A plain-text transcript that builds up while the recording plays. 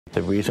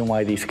The reason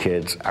why these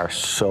kids are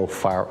so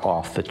far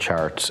off the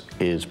charts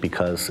is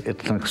because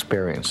it's an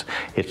experience.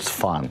 It's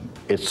fun,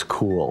 it's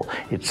cool,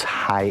 it's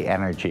high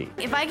energy.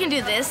 If I can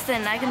do this,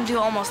 then I can do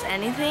almost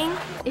anything.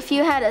 If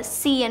you had a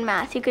C in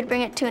math, you could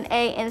bring it to an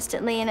A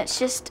instantly, and it's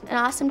just an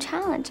awesome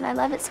challenge, and I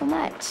love it so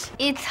much.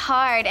 It's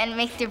hard and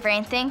makes your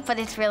brain think, but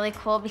it's really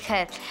cool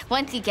because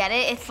once you get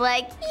it, it's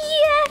like,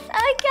 yes,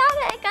 I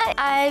got it.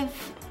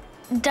 I've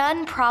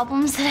done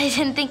problems that I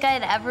didn't think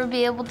I'd ever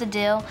be able to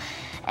do,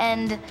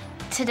 and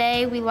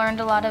today we learned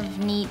a lot of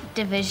neat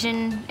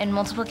division and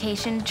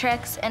multiplication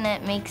tricks, and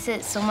it makes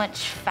it so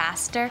much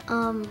faster.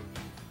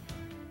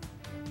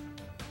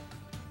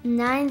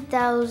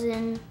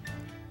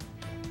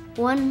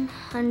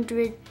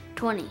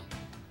 9,120.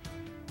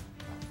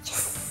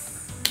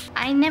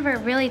 I never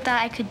really thought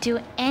I could do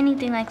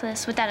anything like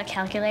this without a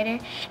calculator,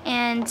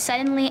 and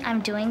suddenly I'm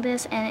doing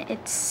this, and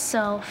it's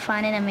so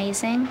fun and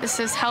amazing. This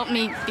has helped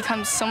me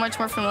become so much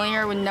more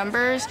familiar with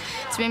numbers.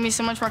 It's made me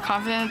so much more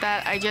confident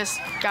that I just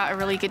got a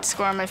really good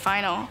score on my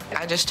final.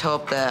 I just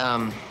hope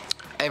that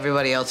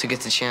everybody else who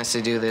gets a chance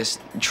to do this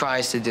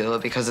tries to do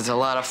it, because it's a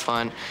lot of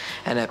fun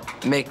and it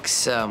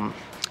makes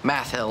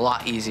math a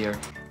lot easier.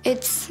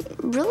 It's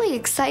really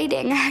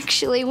exciting,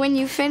 actually, when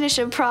you finish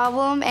a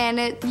problem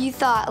and you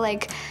thought,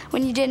 like,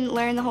 when you didn't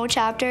learn the whole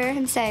chapter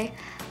and say,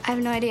 I have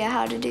no idea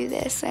how to do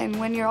this, and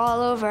when you're all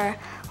over,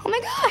 oh my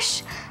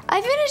gosh, I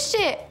finished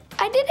it.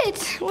 I did it,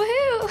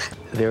 woohoo.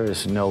 There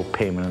is no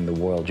payment in the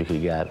world you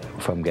could get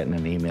from getting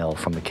an email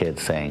from the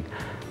kids saying,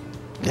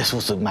 this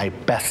was my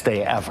best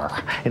day ever.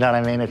 You know what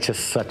I mean? It's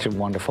just such a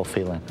wonderful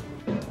feeling.